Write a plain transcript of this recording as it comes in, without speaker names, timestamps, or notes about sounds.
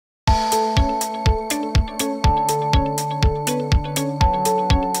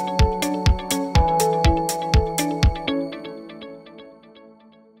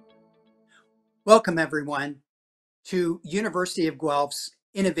Welcome, everyone, to University of Guelph's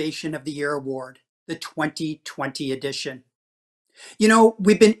Innovation of the Year Award, the 2020 edition. You know,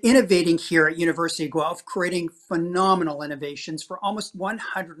 we've been innovating here at University of Guelph, creating phenomenal innovations for almost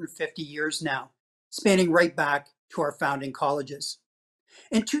 150 years now, spanning right back to our founding colleges.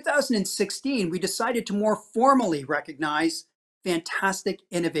 In 2016, we decided to more formally recognize fantastic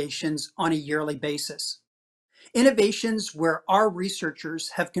innovations on a yearly basis. Innovations where our researchers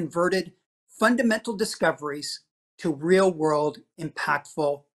have converted fundamental discoveries to real-world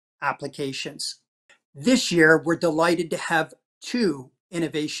impactful applications. This year, we're delighted to have two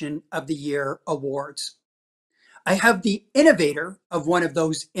Innovation of the Year awards. I have the innovator of one of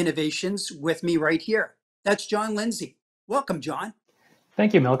those innovations with me right here. That's John Lindsay. Welcome, John.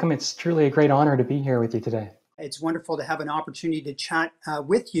 Thank you, Malcolm. It's truly a great honor to be here with you today. It's wonderful to have an opportunity to chat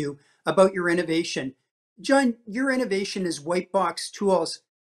with you about your innovation. John, your innovation is WhiteboxTools.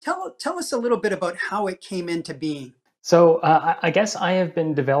 Tell us a little bit about how it came into being. So I guess I have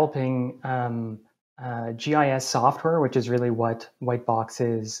been developing GIS software, which is really what Whitebox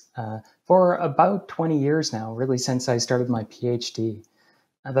is, for about 20 years now, really since I started my PhD.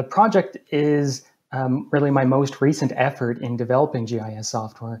 The project is really my most recent effort in developing GIS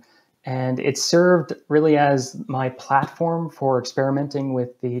software, and it served really as my platform for experimenting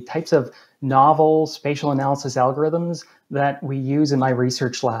with the types of novel spatial analysis algorithms that we use in my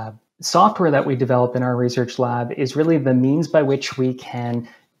research lab. Software that we develop in our research lab is really the means by which we can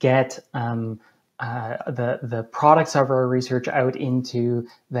get the products of our research out into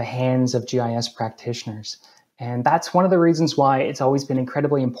the hands of GIS practitioners. And that's one of the reasons why it's always been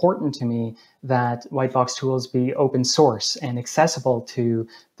incredibly important to me that WhiteboxTools be open source and accessible to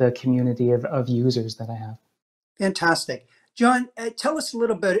the community of users that I have. Fantastic. John, tell us a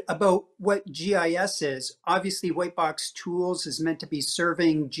little bit about what GIS is. Obviously, WhiteboxTools is meant to be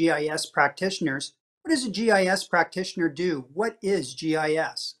serving GIS practitioners. What does a GIS practitioner do? What is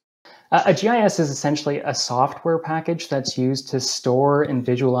GIS? A GIS is essentially a software package that's used to store and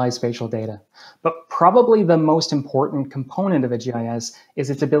visualize spatial data. But probably the most important component of a GIS is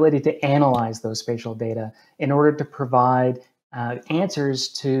its ability to analyze those spatial data in order to provide answers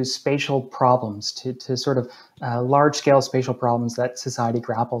to spatial problems, to sort of large-scale spatial problems that society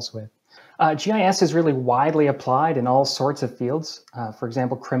grapples with. GIS is really widely applied in all sorts of fields, for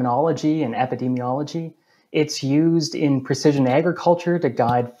example, criminology and epidemiology. It's used in precision agriculture to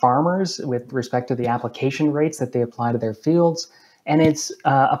guide farmers with respect to the application rates that they apply to their fields. And it's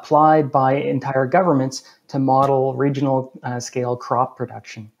applied by entire governments to model regional scale crop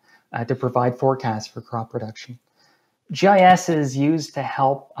production, to provide forecasts for crop production. GIS is used to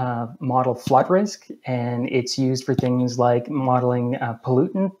help model flood risk, and it's used for things like modeling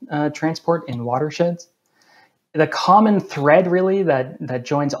pollutant transport in watersheds. The common thread really that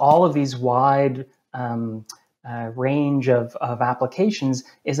joins all of these wide range of applications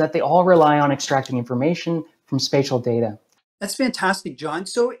is that they all rely on extracting information from spatial data. That's fantastic, John.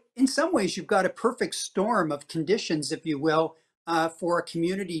 So in some ways, you've got a perfect storm of conditions, if you will, for a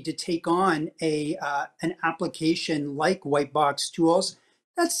community to take on an application like WhiteboxTools.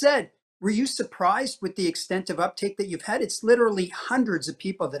 That said, were you surprised with the extent of uptake that you've had? It's literally hundreds of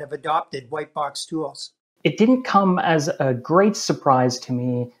people that have adopted WhiteboxTools. It didn't come as a great surprise to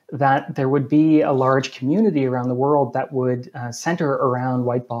me that there would be a large community around the world that would center around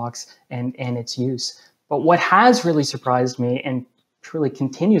Whitebox and its use. But what has really surprised me, and truly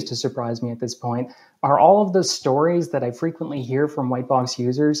continues to surprise me at this point, are all of the stories that I frequently hear from Whitebox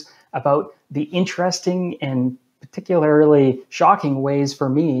users about the interesting and particularly shocking ways for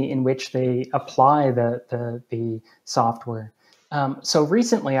me in which they apply the software. So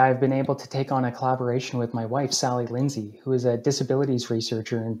recently, I've been able to take on a collaboration with my wife, Sally Lindsay, who is a disabilities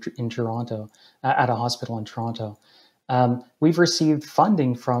researcher in Toronto, at a hospital in Toronto. We've received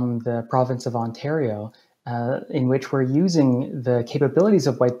funding from the province of Ontario, in which we're using the capabilities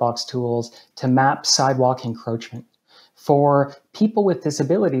of WhiteboxTools to map sidewalk encroachment. For people with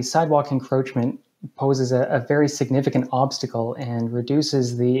disabilities, sidewalk encroachment poses a very significant obstacle and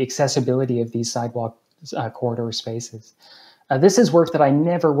reduces the accessibility of these sidewalk corridor spaces. This is work that I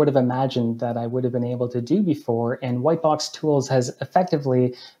never would have imagined that I would have been able to do before, and WhiteboxTools has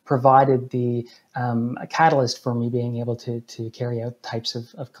effectively provided the catalyst for me being able to carry out types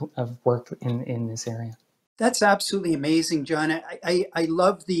of work in this area. That's absolutely amazing, John. I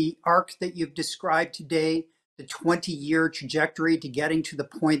love the arc that you've described today, the 20-year trajectory to getting to the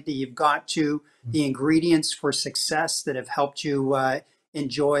point that you've got to, the ingredients for success that have helped you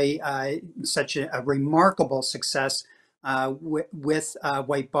enjoy such a remarkable success with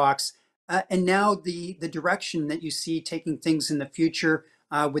Whitebox, and now the direction that you see taking things in the future.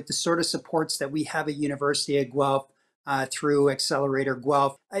 with the sort of supports that we have at University of Guelph through Accelerator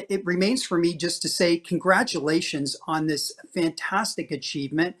Guelph. It remains for me just to say congratulations on this fantastic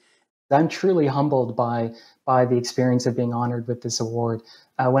achievement. I'm truly humbled by the experience of being honored with this award.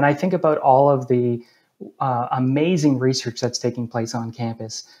 When I think about all of the amazing research that's taking place on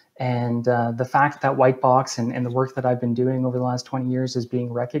campus, and the fact that Whitebox and the work that I've been doing over the last 20 years is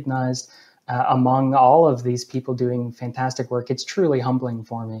being recognized among all of these people doing fantastic work, it's truly humbling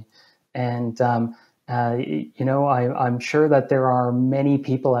for me. And I'm sure that there are many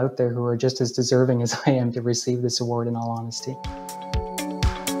people out there who are just as deserving as I am to receive this award, in all honesty.